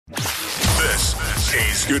This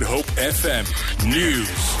is Good Hope FM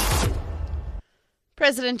News.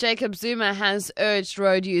 President Jacob Zuma has urged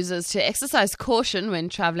road users to exercise caution when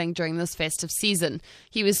travelling during this festive season.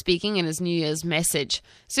 He was speaking in his New Year's message.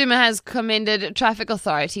 Zuma has commended traffic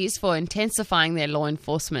authorities for intensifying their law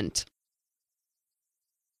enforcement.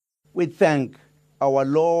 We thank our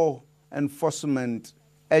law enforcement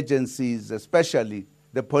agencies, especially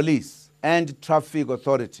the police and traffic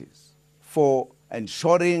authorities, for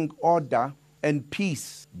ensuring order and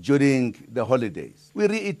peace during the holidays. We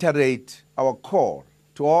reiterate our call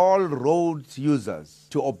to all road users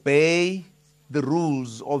to obey the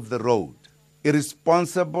rules of the road.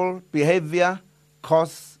 Irresponsible behavior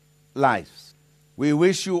costs lives. We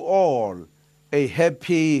wish you all a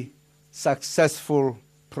happy, successful,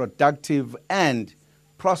 productive and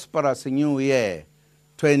prosperous New Year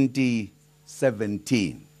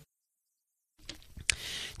 2017.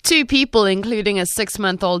 2 people, including a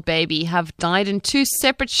 6-month-old baby, have died in 2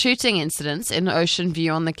 separate shooting incidents in Ocean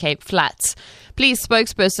View on the Cape Flats. Police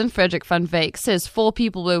spokesperson Frederick van Wyk says 4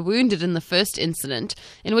 people were wounded in the first incident,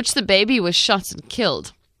 in which the baby was shot and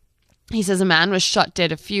killed. He says a man was shot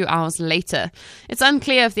dead a few hours later. It's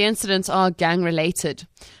unclear if the incidents are gang-related.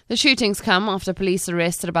 The shootings come after police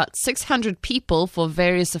arrested about 600 people for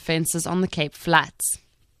various offences on the Cape Flats.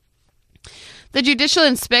 The Judicial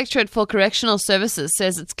Inspectorate for Correctional Services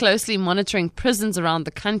says it's closely monitoring prisons around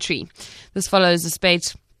the country. This follows a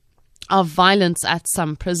spate of violence at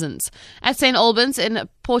some prisons. At St. Albans in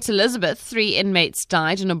Port Elizabeth, 3 inmates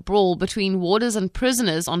died in a brawl between warders and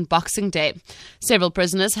prisoners on Boxing Day. Several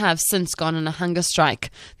prisoners have since gone on a hunger strike.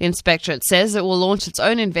 The inspectorate says it will launch its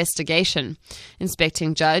own investigation.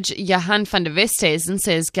 Inspecting Judge Johan van der Westhuizen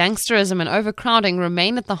says gangsterism and overcrowding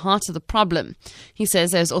remain at the heart of the problem. He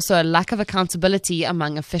says there's also a lack of accountability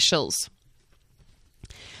among officials.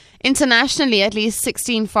 Internationally, at least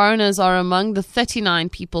 16 foreigners are among the 39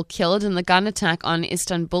 people killed in the gun attack on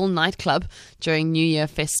Istanbul nightclub during New Year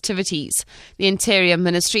festivities. The Interior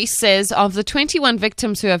Ministry says of the 21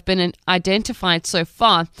 victims who have been identified so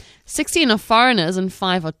far, 16 are foreigners and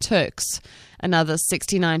 5 are Turks. Another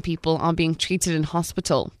 69 people are being treated in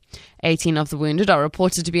hospital. 18 of the wounded are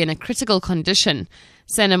reported to be in a critical condition.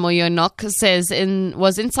 Sena Moyonok says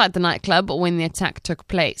was inside the nightclub when the attack took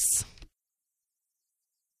place.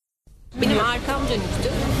 I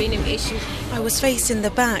was facing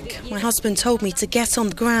the back. My husband told me to get on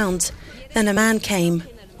the ground. Then a man came.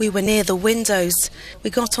 We were near the windows. We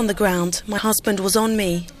got on the ground. My husband was on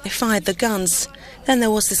me. I fired the guns. Then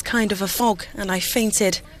there was this kind of a fog and I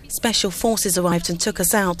fainted. Special forces arrived and took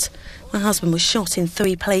us out. My husband was shot in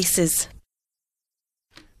 3 places.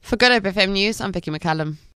 For Good Hope FM News, I'm Vicky McCallum.